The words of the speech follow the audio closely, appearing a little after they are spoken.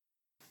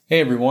Hey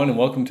everyone, and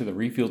welcome to the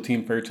Refuel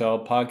Team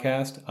Fairchild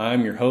podcast.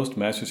 I'm your host,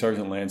 Master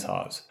Sergeant Lance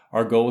Haas.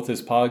 Our goal with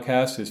this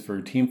podcast is for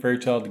Team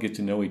Fairchild to get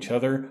to know each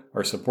other,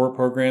 our support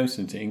programs,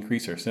 and to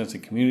increase our sense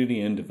of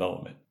community and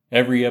development.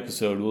 Every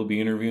episode, we'll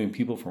be interviewing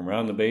people from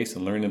around the base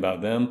and learning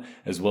about them,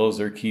 as well as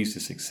their keys to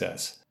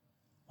success.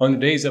 On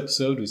today's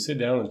episode, we sit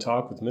down and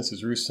talk with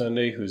Mrs. Ruth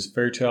Sunday, who is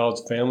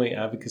Fairchild's Family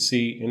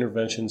Advocacy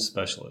Intervention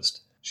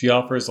Specialist. She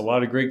offers a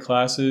lot of great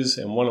classes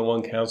and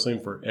one-on-one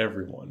counseling for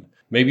everyone.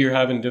 Maybe you're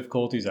having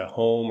difficulties at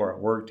home or at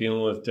work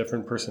dealing with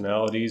different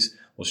personalities.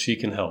 Well, she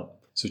can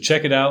help. So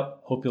check it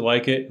out. Hope you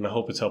like it, and I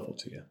hope it's helpful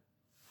to you.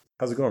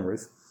 How's it going,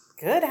 Ruth?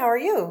 Good. How are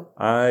you?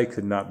 I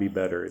could not be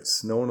better. It's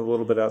snowing a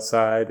little bit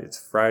outside. It's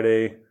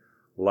Friday.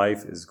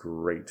 Life is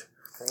great.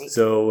 Great.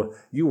 So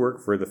you work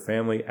for the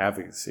Family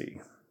Advocacy,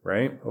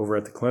 right? Over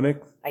at the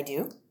clinic? I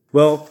do.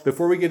 Well,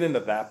 before we get into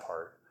that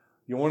part,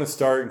 you want to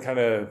start and kind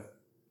of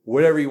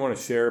whatever you want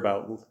to share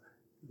about,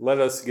 let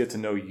us get to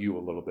know you a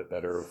little bit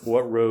better.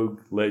 What road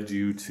led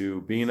you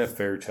to being a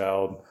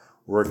Fairchild,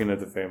 working at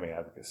the Family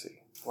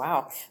Advocacy?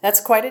 Wow. That's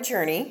quite a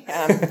journey.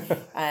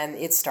 And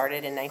it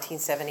started in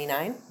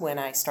 1979 when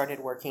I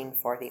started working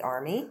for the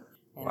Army.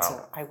 And Wow.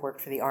 So I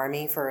worked for the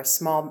Army for a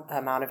small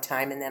amount of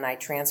time, and then I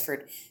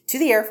transferred to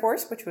the Air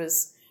Force, which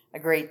was a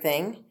great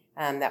thing.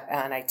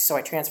 So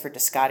I transferred to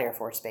Scott Air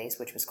Force Base,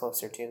 which was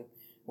closer to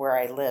where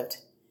I lived.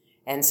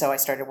 And so I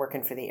started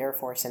working for the Air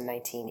Force in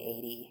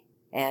 1980.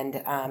 And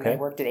I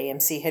worked at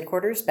AMC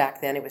headquarters.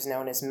 Back then it was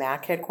known as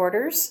MAC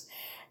headquarters,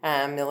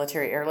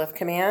 Military Airlift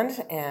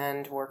Command,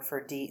 and worked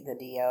for the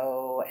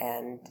DO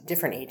and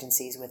different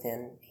agencies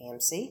within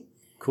AMC.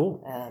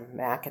 Cool.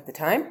 MAC at the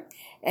time.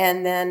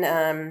 And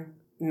then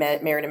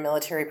married a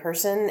military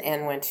person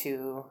and went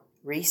to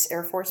Reese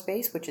Air Force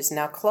Base, which is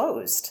now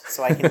closed.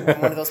 So I'm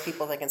one of those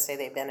people that can say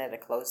they've been at a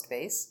closed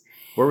base.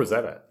 Where was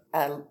that at?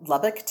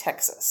 Lubbock,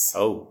 Texas.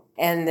 Oh.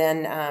 And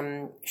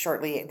then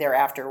shortly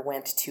thereafter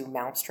went to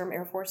Malmstrom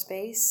Air Force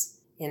Base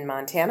in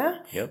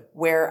Montana,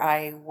 where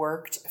I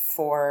worked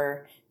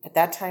for, at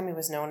that time it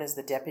was known as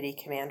the Deputy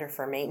Commander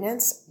for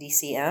Maintenance,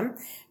 DCM.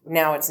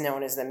 Now it's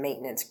known as the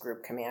Maintenance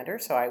Group Commander,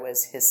 so I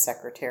was his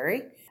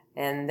secretary.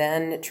 And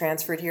then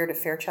transferred here to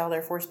Fairchild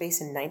Air Force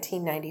Base in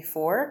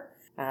 1994,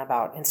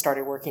 and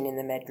started working in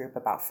the Med Group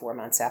about 4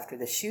 months after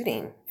the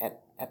shooting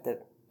at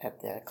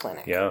the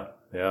clinic. Yeah.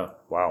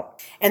 Wow.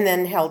 And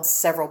then held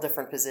several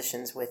different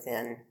positions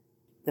within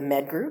the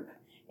Med Group,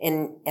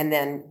 and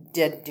then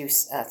did do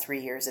 3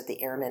 years at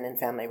the Airmen and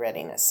Family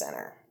Readiness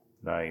Center.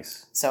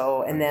 Nice.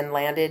 So, and then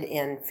landed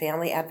in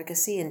Family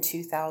Advocacy in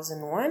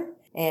 2001,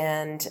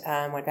 and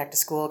went back to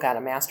school, got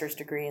a master's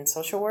degree in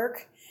social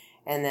work,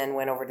 and then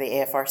went over to the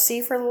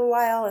AFRC for a little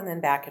while, and then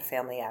back at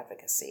Family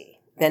Advocacy.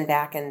 Been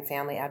back in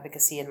Family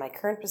Advocacy in my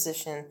current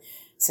position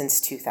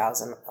since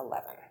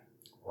 2011.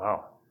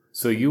 Wow.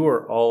 So you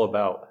are all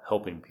about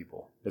helping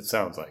people, it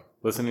sounds like.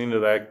 Listening to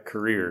that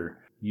career,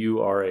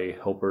 you are a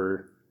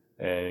helper,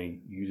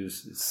 and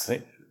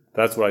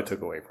that's what I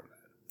took away from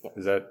that. Yep.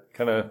 Is that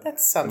kind of...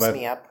 That sums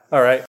me up.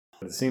 All right.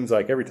 It seems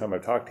like every time I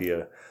talk to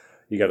you,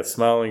 you got a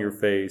smile on your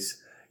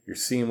face. You're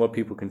seeing what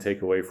people can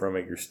take away from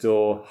it. You're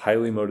still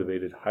highly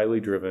motivated, highly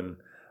driven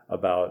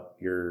about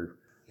your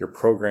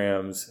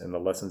programs and the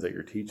lessons that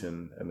you're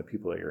teaching and the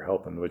people that you're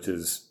helping, which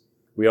is,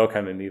 we all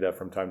kind of need that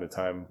from time to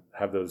time,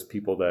 have those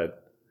people that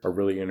are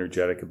really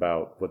energetic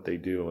about what they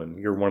do, and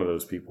you're one of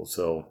those people.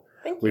 So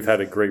we've had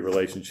a great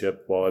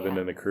relationship while I've been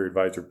in the career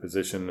advisor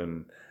position,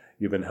 and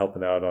you've been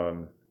helping out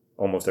on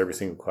almost every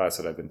single class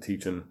that I've been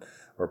teaching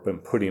or been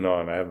putting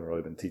on. I haven't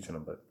really been teaching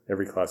them, but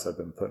every class I've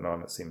been putting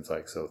on, it seems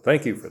like. So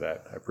thank you for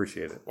that. I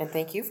appreciate it. And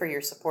thank you for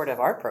your support of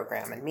our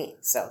program and me.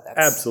 So that's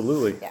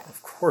absolutely. Yeah.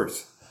 Of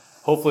course.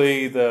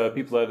 Hopefully the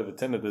people that have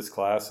attended this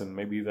class and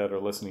maybe that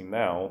are listening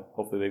now,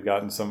 hopefully they've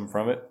gotten something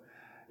from it.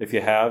 If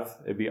you have,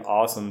 it'd be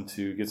awesome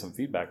to get some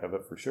feedback of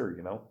it for sure,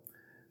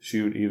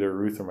 Shoot either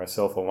Ruth or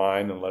myself a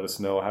line and let us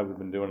know how we've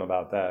been doing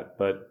about that.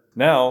 But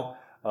now,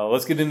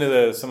 let's get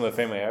into some of the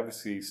family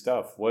advocacy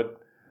stuff. What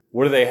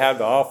do they have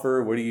to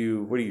offer? What do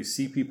you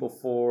see people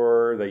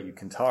for that you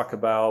can talk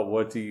about?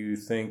 What do you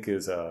think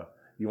is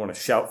you want to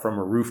shout from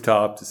a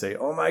rooftop to say,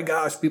 oh my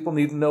gosh, people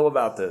need to know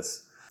about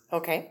this?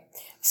 Okay.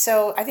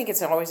 So I think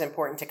it's always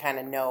important to kind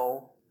of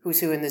know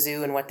who's who in the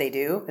zoo and what they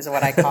do is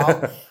what I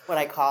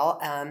call.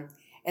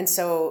 And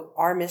so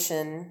our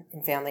mission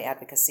in family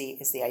advocacy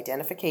is the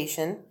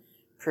identification,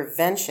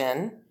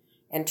 prevention,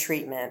 and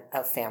treatment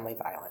of family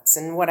violence.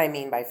 And what I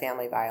mean by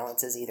family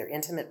violence is either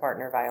intimate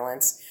partner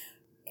violence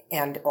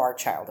and or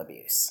child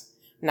abuse.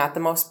 Not the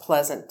most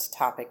pleasant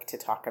topic to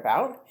talk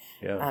about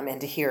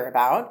and to hear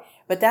about,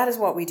 but that is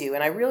what we do.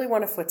 And I really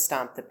want to foot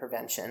stomp the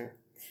prevention.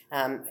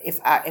 If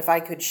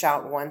I could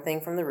shout one thing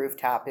from the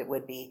rooftop, it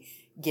would be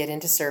get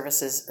into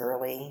services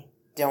early.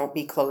 Don't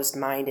be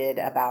closed-minded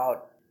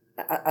about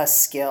a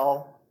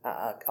skill,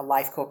 a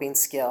life coping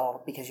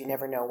skill, because you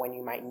never know when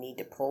you might need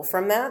to pull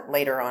from that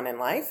later on in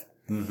life.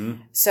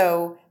 Mm-hmm.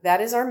 So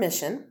that is our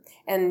mission.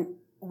 And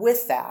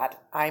with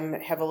that, I'm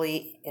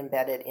heavily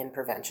embedded in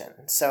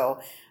prevention.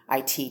 So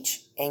I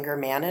teach anger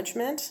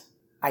management.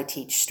 I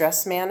teach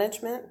stress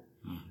management.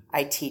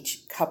 I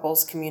teach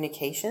couples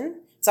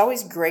communication. It's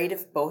always great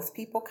if both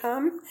people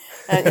come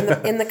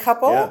in the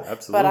couple, Yeah,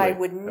 absolutely. But I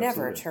would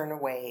never turn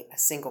away a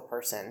single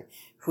person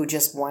who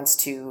just wants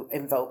to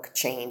invoke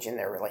change in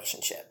their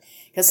relationship.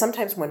 Because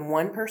sometimes when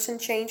one person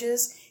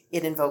changes,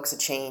 it invokes a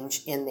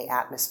change in the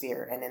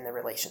atmosphere and in the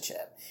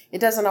relationship. It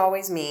doesn't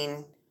always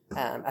mean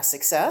a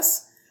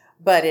success,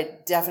 but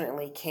it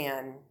definitely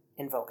can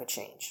invoke a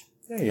change.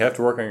 Yeah, you have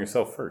to work on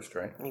yourself first,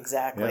 right?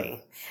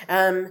 Exactly.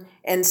 Yeah.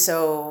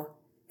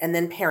 And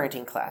then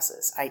parenting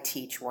classes. I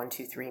teach 1,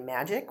 2, 3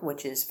 Magic,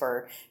 which is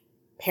for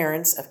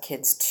parents of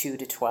kids 2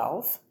 to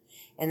 12.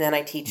 And then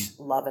I teach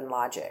Love and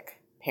Logic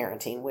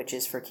parenting, which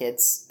is for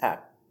kids,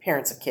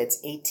 parents of kids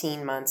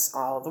 18 months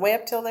all the way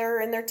up till they're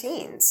in their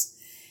teens.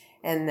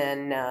 And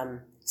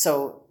then,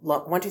 so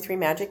 1, 2, 3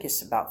 Magic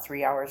is about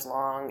 3 hours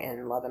long,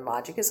 and Love and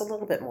Logic is a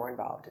little bit more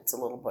involved. It's a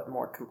little bit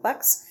more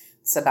complex.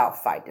 It's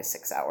about 5 to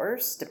 6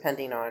 hours,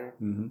 depending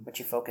on what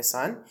you focus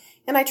on.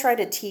 And I try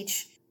to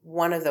teach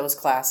one of those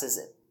classes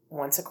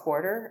once a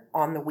quarter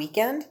on the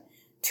weekend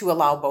to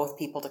allow both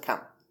people to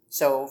come.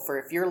 So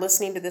if you're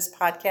listening to this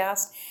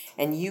podcast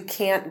and you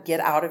can't get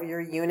out of your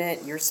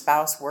unit, your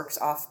spouse works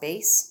off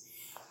base,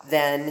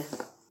 then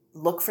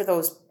look for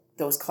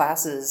those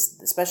classes,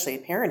 especially a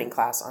parenting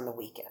class on the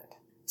weekend.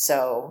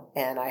 So,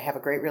 and I have a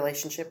great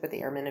relationship with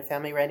the Airmen and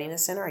Family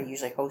Readiness Center. I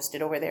usually host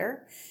it over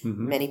there.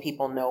 Many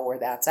people know where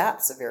that's at.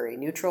 It's a very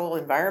neutral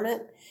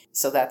environment.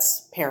 So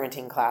that's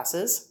parenting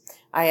classes.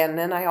 And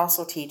then I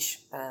also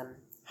teach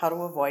how to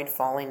avoid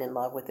falling in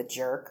love with a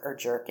jerk or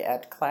jerk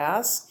ed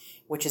class,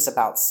 which is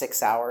about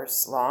 6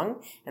 hours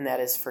long. And that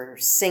is for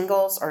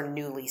singles or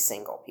newly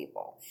single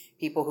people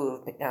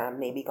who have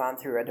maybe gone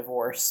through a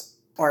divorce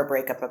or a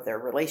breakup of their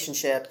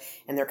relationship,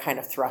 and they're kind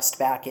of thrust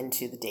back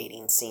into the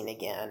dating scene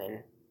again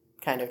and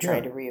kind of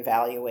trying to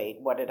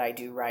reevaluate, what did I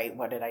do right?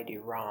 What did I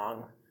do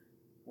wrong?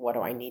 What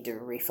do I need to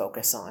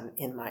refocus on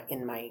in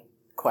my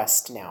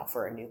quest now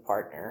for a new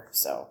partner?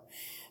 So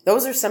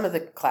those are some of the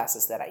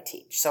classes that I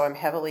teach. So I'm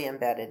heavily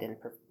embedded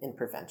in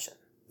prevention.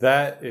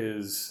 That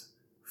is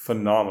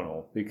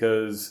phenomenal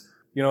because,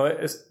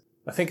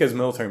 I think as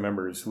military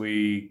members,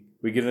 we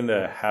get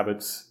into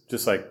habits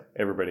just like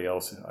everybody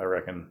else, I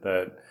reckon,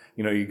 that,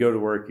 you go to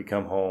work, you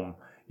come home,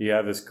 you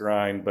have this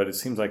grind, but it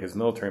seems like as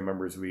military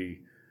members, we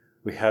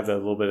have that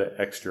little bit of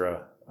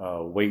extra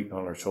weight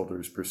on our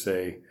shoulders per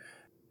se.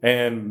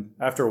 And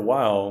after a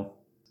while,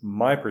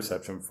 my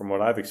perception from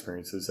what I've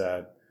experienced is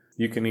that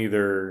you can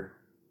either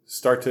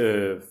start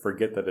to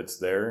forget that it's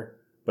there,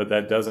 but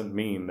that doesn't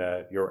mean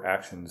that your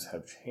actions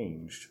have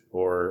changed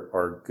or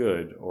are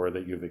good or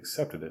that you've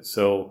accepted it.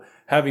 So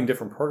having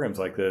different programs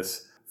like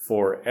this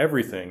for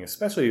everything,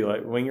 especially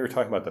like when you were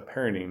talking about the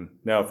parenting.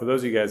 Now, for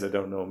those of you guys that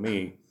don't know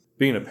me,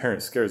 being a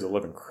parent scares the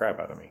living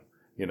crap out of me,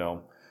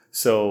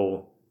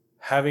 So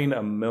having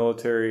a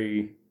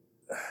military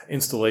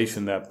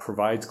installation that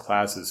provides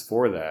classes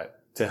for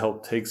that to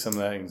help take some of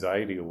that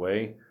anxiety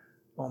away,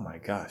 oh my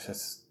gosh,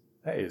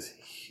 that is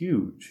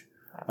huge.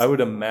 Absolutely. I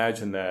would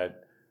imagine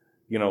that,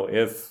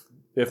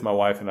 if my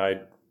wife and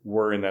I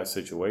were in that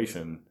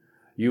situation,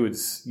 you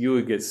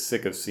would get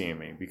sick of seeing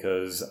me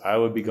because I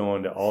would be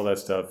going to all that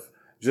stuff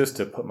just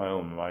to put my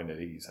own mind at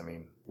ease. I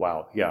mean,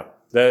 wow, yeah.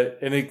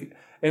 And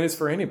it's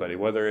for anybody,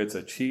 whether it's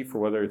a chief or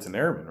whether it's an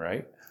airman,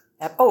 right?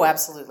 Oh,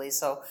 absolutely.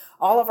 So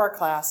all of our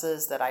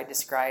classes that I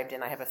described,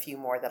 and I have a few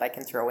more that I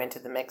can throw into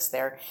the mix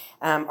there,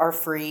 are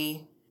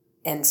free.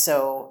 And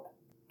so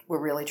we're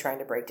really trying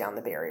to break down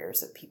the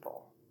barriers of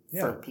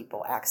for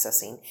people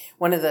accessing.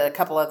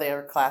 Couple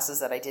other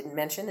classes that I didn't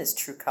mention is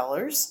True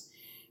Colors,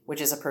 which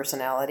is a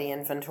personality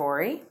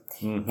inventory.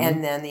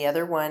 And then the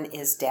other one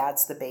is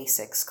Dad's the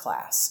Basics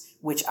class,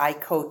 which I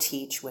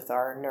co-teach with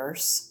our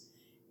nurse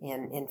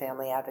in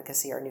family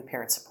advocacy, our new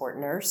parent support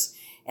nurse.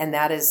 And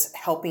that is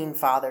helping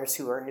fathers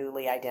who are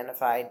newly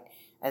identified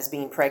as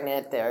being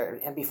pregnant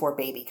and before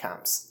baby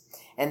comes.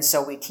 And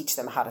so we teach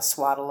them how to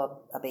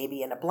swaddle a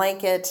baby in a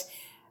blanket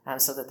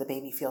so that the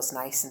baby feels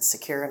nice and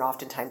secure. And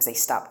oftentimes they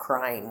stop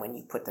crying when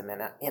you put them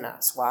in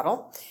a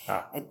swaddle.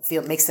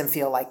 It makes them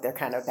feel like they're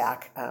kind of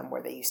back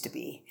where they used to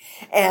be.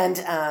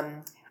 And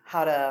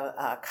how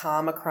to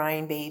calm a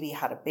crying baby,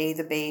 how to bathe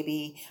a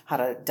baby, how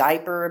to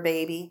diaper a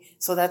baby.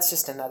 So that's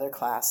just another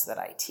class that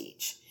I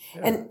teach.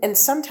 Yeah. And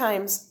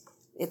sometimes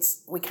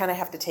we kind of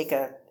have to take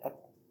a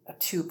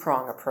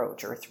two-prong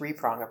approach or a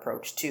three-prong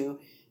approach to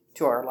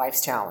our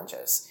life's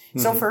challenges.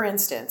 So for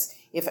instance,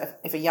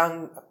 if a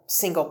young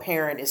single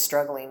parent is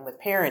struggling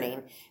with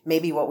parenting,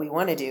 maybe what we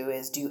want to do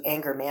is do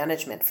anger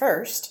management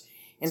first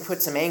and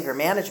put some anger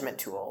management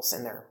tools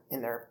in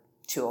their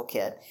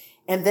toolkit,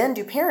 and then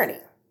do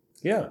parenting.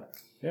 Yeah.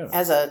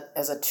 As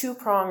a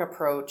two-prong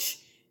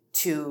approach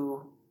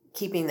to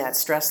keeping that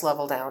stress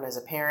level down as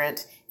a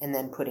parent, and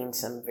then putting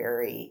some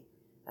very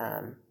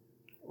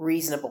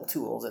reasonable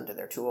tools into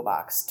their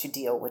toolbox to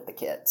deal with the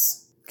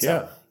kids.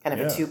 So kind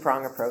of a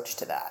two-prong approach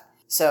to that.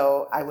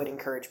 So I would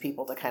encourage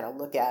people to kind of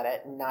look at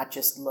it and not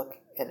just look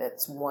at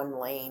it's one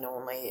lane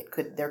only.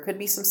 There could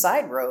be some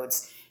side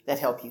roads that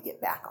help you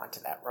get back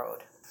onto that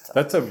road. So.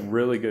 That's a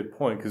really good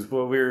point, because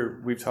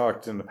we've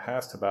talked in the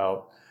past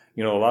about,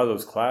 a lot of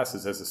those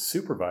classes as a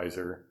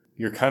supervisor,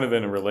 you're kind of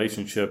in a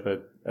relationship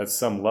at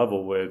some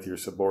level with your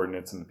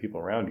subordinates and the people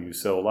around you.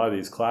 So a lot of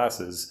these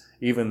classes,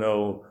 even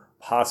though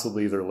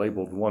possibly they're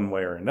labeled one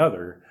way or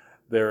another,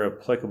 they're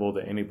applicable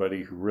to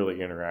anybody who really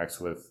interacts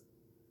with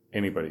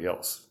anybody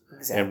else.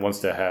 Exactly. And wants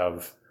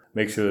to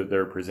make sure that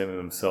they're presenting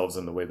themselves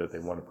in the way that they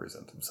want to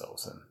present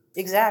themselves in.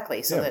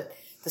 Exactly. So that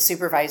the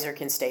supervisor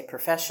can stay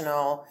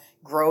professional,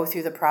 grow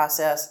through the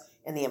process,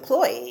 and the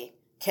employee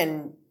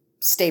can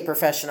stay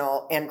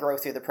professional and grow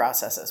through the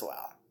process as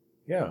well.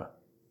 Yeah.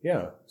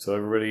 Yeah. So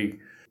everybody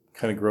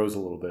kind of grows a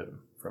little bit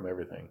from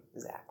everything.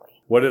 Exactly.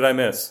 What did I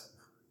miss?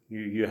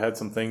 You had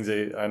some things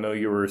that I know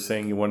you were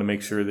saying you want to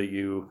make sure that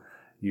you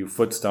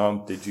foot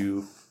stomped.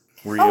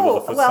 Were you able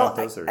to foot stomp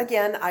those?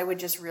 Again, I would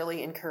just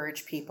really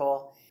encourage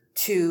people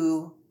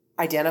to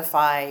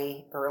identify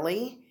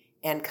early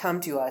and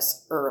come to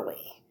us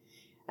early.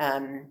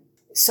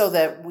 So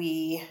that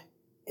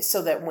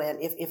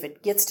if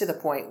it gets to the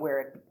point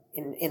where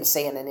in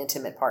say in an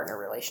intimate partner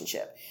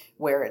relationship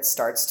where it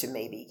starts to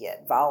maybe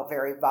get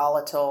very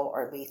volatile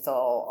or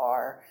lethal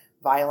or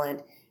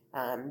violent,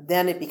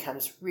 then it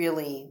becomes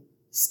really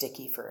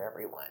sticky for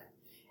everyone.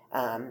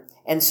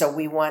 And so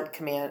we want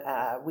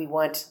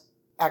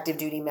active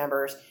duty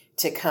members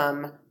to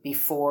come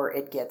before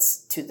it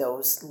gets to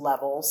those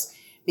levels,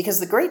 because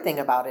the great thing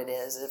about it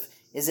is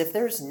if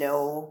there's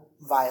no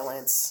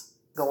violence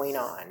going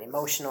on,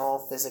 emotional,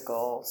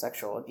 physical,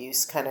 sexual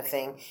abuse kind of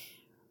thing,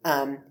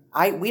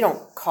 we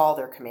don't call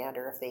their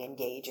commander if they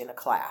engage in a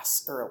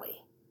class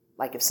early.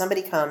 Like if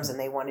somebody comes and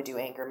they want to do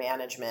anger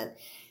management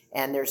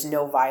and there's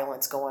no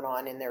violence going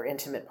on in their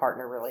intimate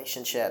partner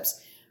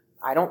relationships,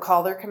 I don't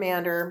call their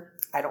commander.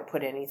 I don't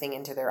put anything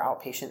into their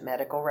outpatient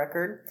medical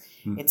record.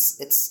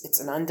 It's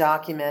an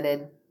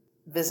undocumented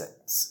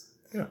visits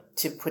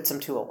to put some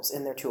tools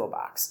in their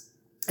toolbox.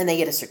 And they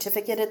get a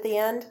certificate at the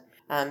end,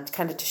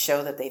 kind of to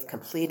show that they've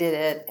completed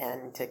it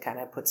and to kind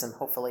of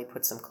hopefully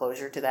put some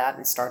closure to that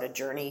and start a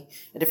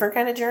different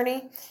kind of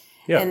journey.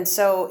 Yeah. And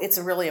so it's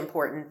really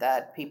important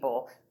that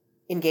people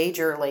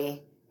engage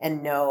early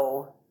and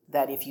know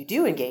that if you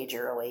do engage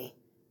early,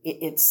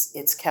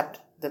 it's kept,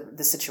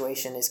 the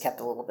situation is kept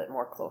a little bit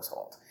more close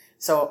hold.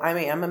 So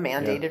I'm a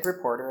mandated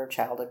reporter of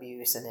child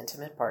abuse and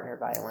intimate partner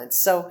violence.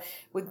 So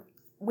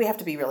we have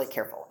to be really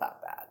careful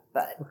about that.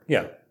 But you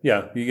have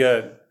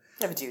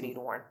a duty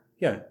to warn.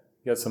 Yeah,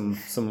 you got some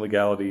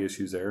legality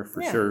issues there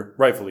for sure,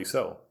 rightfully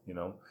so.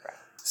 Right.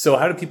 So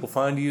how do people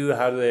find you?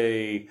 How do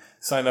they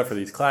sign up for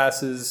these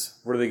classes?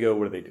 Where do they go?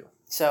 What do they do?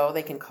 So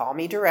they can call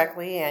me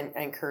directly, and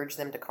I encourage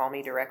them to call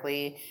me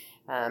directly.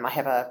 I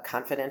have a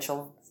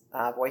confidential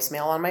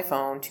voicemail on my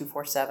phone,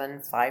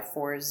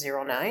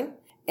 247-5409.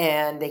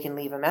 And they can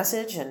leave a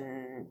message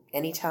and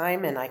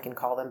anytime, and I can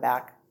call them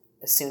back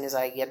as soon as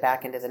I get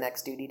back into the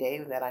next duty day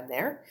that I'm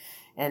there.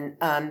 And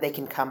they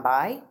can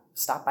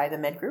stop by the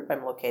Med Group.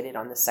 I'm located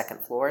on the second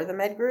floor of the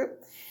Med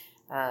Group,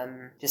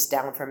 just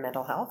down from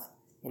mental health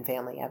and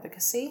family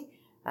advocacy.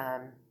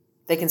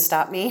 They can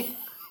stop me.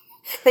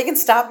 They can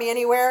stop me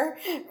anywhere.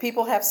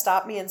 People have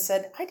stopped me and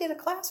said, I did a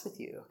class with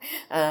you.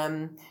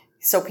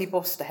 So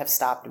people have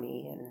stopped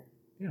me and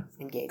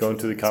engaged. Going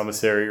to the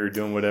commissary or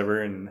doing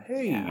whatever and,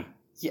 hey,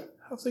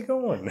 how's it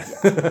going?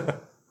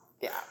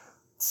 Yeah.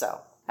 So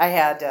I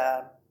had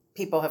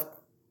people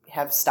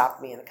have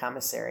stopped me in the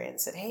commissary and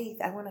said, hey,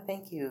 I want to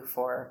thank you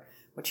for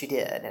what you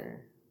did. And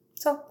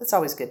so it's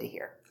always good to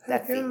hear.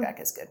 That feedback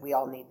is good. We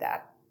all need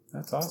that.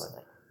 That's awesome.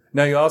 Absolutely.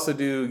 Now you also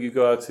you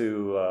go out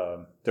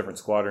to different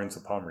squadrons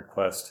upon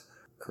request,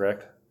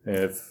 correct?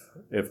 If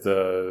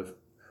the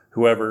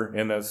whoever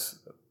in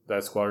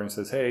that squadron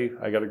says, hey,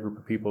 I got a group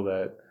of people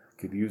that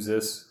could use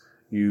this,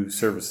 you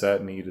service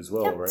that need as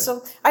well, right?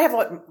 So I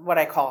have what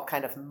I call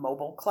kind of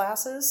mobile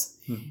classes.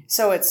 Mm-hmm.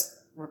 So it's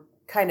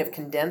kind of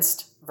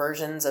condensed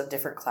versions of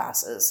different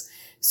classes.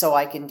 So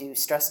I can do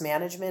stress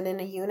management in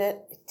a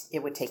unit.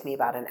 It would take me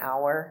about an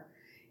hour,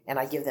 and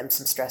I give them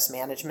some stress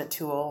management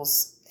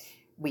tools.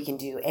 We can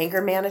do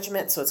anger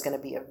management, so it's going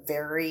to be a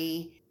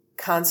very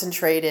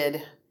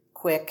concentrated,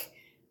 quick,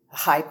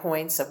 high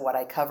points of what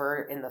I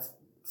cover in the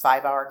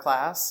 5-hour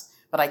class,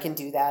 but I can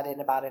do that in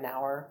about an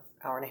hour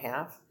and a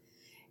half.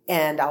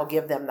 And I'll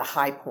give them the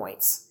high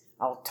points.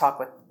 I'll talk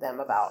with them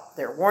about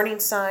their warning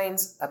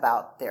signs,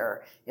 about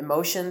their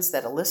emotions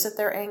that elicit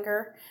their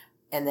anger,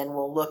 and then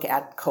we'll look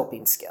at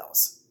coping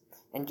skills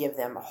and give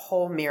them a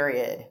whole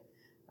myriad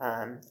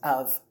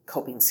of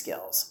coping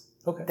skills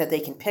that they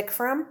can pick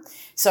from.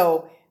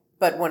 So,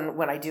 but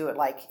when I do it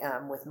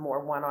with more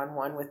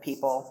one-on-one with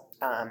people,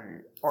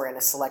 or in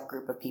a select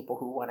group of people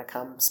who want to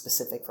come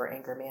specific for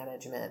anger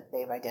management,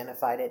 they've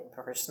identified it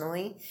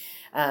personally.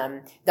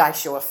 I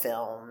show a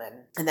film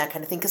and that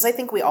kind of thing, because I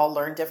think we all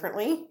learn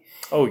differently.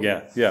 Oh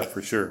yeah,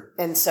 for sure.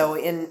 And so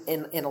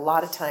in a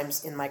lot of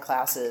times in my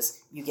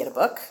classes, you get a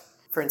book.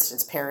 For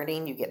instance,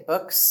 parenting, you get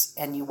books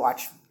and you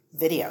watch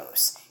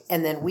videos,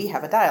 and then we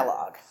have a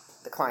dialogue.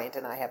 The client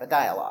and I have a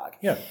dialogue.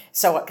 Yeah.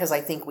 So, because I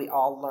think we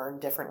all learn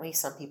differently.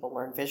 Some people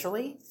learn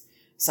visually.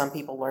 Some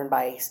people learn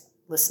by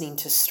listening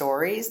to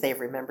stories. They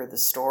remember the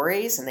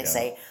stories and they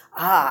say,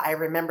 I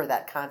remember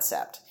that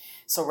concept.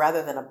 So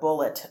rather than a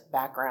bullet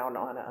background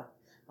on a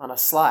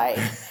slide,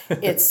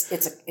 it's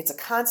a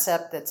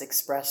concept that's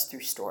expressed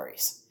through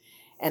stories.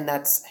 And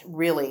that's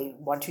really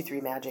 1, 2,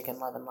 3 Magic and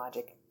Love and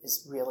Logic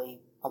is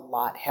really a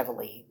lot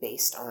heavily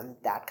based on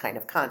that kind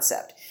of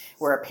concept,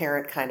 where a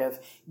parent kind of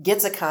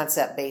gets a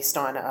concept based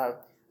on a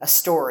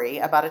story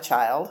about a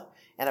child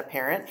and a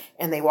parent,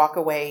 and they walk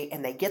away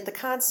and they get the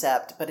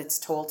concept, but it's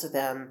told to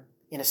them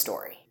in a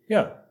story.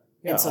 Yeah.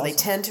 And so awesome. they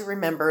tend to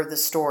remember the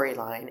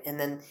storyline and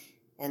then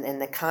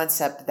and the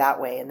concept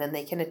that way, and then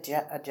they can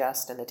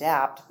adjust and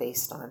adapt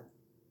based on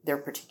their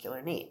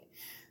particular need.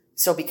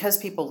 So because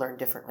people learn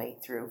differently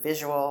through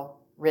visual,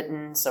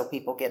 written, so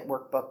people get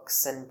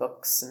workbooks and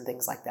books and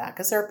things like that,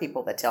 because there are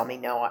people that tell me,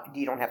 no,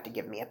 you don't have to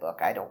give me a book,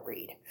 I don't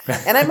read.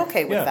 And I'm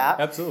okay with that.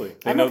 Absolutely.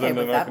 I know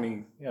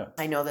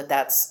that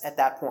that's at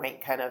that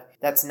point kind of,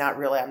 that's not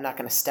really, I'm not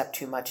going to step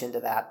too much into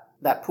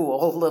that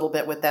pool a little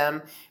bit with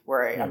them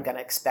where I'm going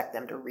to expect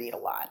them to read a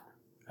lot.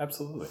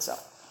 Absolutely. So.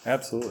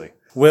 Absolutely.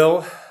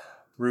 Well,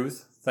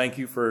 Ruth, thank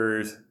you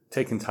for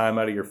taking time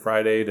out of your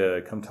Friday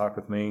to come talk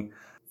with me.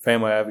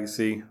 Family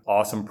Advocacy,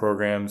 awesome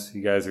programs.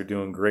 You guys are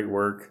doing great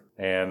work.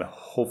 And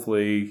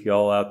hopefully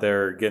y'all out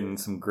there are getting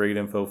some great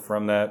info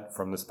from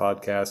this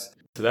podcast.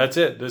 So that's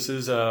it. This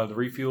is the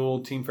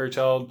Refuel Team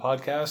Fairchild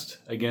podcast.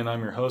 Again,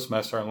 I'm your host,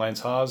 Master Sergeant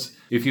Lance Haas.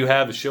 If you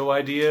have a show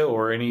idea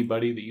or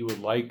anybody that you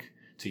would like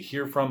to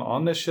hear from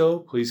on this show,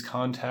 please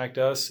contact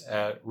us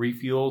at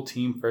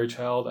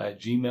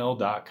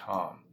refuelteamfairchild@gmail.com.